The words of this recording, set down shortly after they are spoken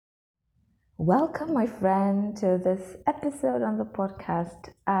Welcome, my friend, to this episode on the podcast.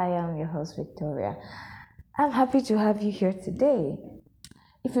 I am your host, Victoria. I'm happy to have you here today.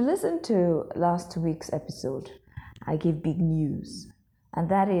 If you listened to last week's episode, I gave big news, and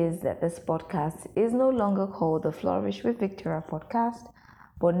that is that this podcast is no longer called the Flourish with Victoria podcast,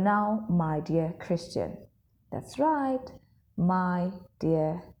 but now My Dear Christian. That's right, My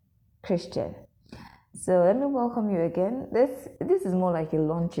Dear Christian. So let me welcome you again. This is more like a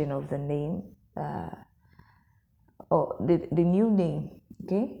launching of the name, or the new name.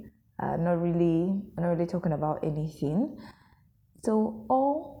 Okay, not really talking about anything. So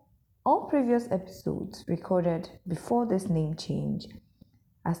all previous episodes recorded before this name change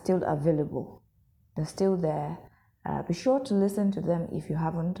are still available. They're still there. Be sure to listen to them if you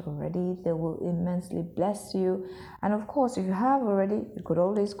haven't already. They will immensely bless you. And of course, if you have already, you could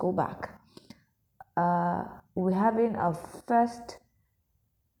always go back. We're having our first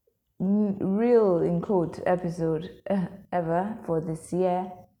real in quote episode ever for this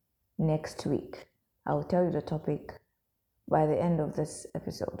year next week. I'll tell you the topic by the end of this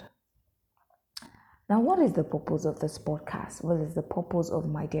episode. Now, what is the purpose of this podcast? What is the purpose of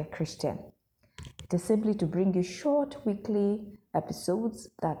My Dear Christian? It is simply to bring you short weekly episodes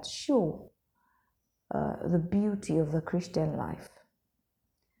that show the beauty of the Christian life.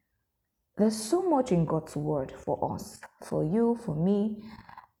 There's so much in God's word for us, for you, for me,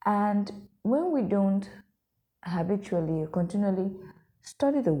 and when we don't habitually or continually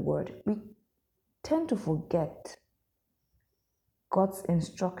study the word, we tend to forget God's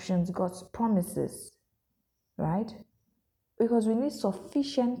instructions, God's promises, right? Because we need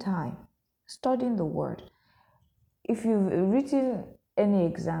sufficient time studying the word. If you've written any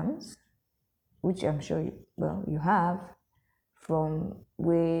exams, which I'm sure you have, from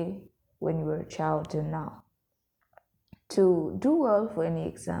way when you were a child till now, to do well for any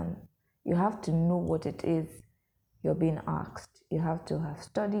exam, you have to know what it is you're being asked. You have to have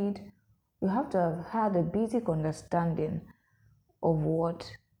studied. You have to have had a basic understanding of what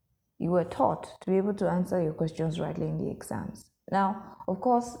you were taught to be able to answer your questions rightly in the exams. Now, of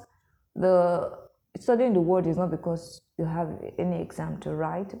course, the studying the word is not because you have any exam to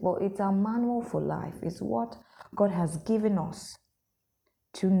write, but it's our manual for life. It's what God has given us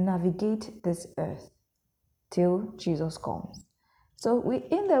to navigate this earth till Jesus comes. So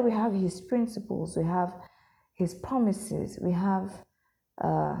in there we have his principles, we have his promises, we have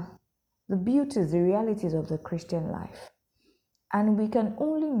the beauties, the realities of the Christian life. And we can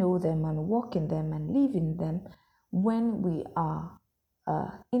only know them and walk in them and live in them when we are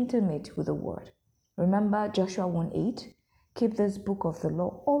intimate with the word. Remember Joshua 1:8, keep this book of the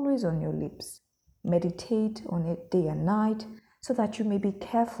law always on your lips. Meditate on it day and night so that you may be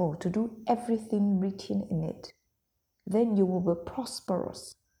careful to do everything written in it. Then you will be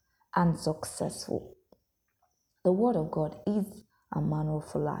prosperous and successful. The word of God is a manual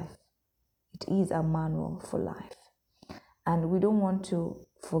for life. It is a manual for life. And we don't want to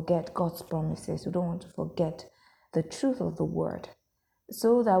forget God's promises. We don't want to forget the truth of the word,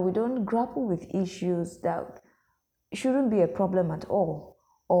 so that we don't grapple with issues that shouldn't be a problem at all,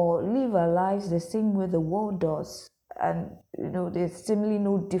 or live our lives the same way the world does. And there's seemingly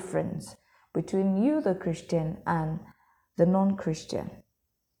no difference between you, the Christian, and the non-Christian.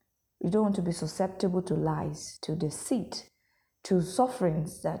 You don't want to be susceptible to lies, to deceit, to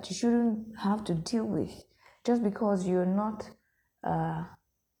sufferings that you shouldn't have to deal with just because you're not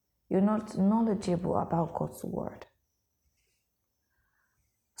knowledgeable about God's word.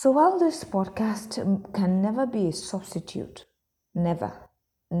 So while this podcast can never be a substitute, never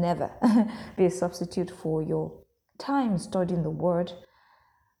be a substitute for your time studying the word,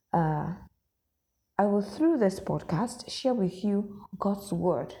 I will, through this podcast, share with you God's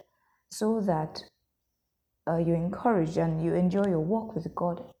word so that you're encouraged and you enjoy your walk with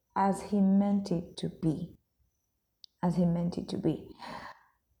God as he meant it to be. As he meant it to be.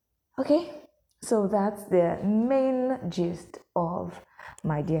 Okay, so that's the main gist of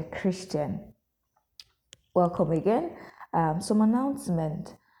My Dear Christian. Welcome again. Some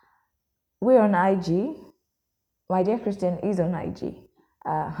announcement. We're on IG. My Dear Christian is on IG.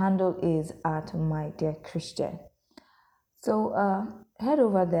 Handle is at My Dear Christian. So head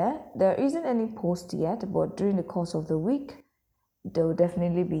over there. There isn't any post yet, but during the course of the week, there will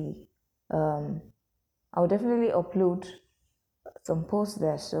definitely be. I'll definitely upload some posts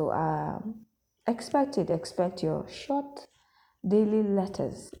there. So expect your short daily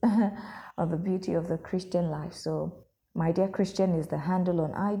letters on the beauty of the Christian life. So My Dear Christian is the handle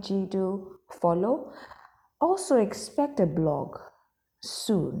on IG. Do follow. Also expect a blog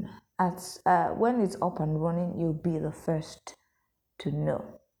soon. When it's up and running, you'll be the first to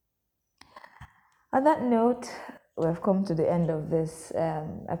know. On that note, we've come to the end of this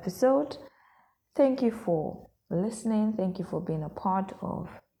episode. Thank you for listening. Thank you for being a part of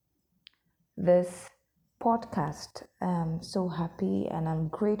this podcast. I'm so happy and I'm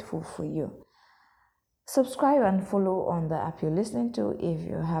grateful for you. Subscribe and follow on the app you're listening to if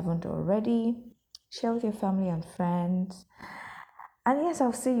you haven't already. Share with your family and friends. And yes,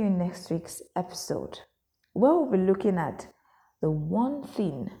 I'll see you in next week's episode, where we'll be looking at the one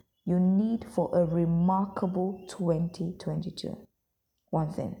thing you need for a remarkable 2022.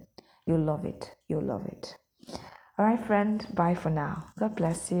 One thing. You'll love it. You'll love it. All right, friend. Bye for now. God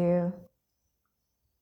bless you.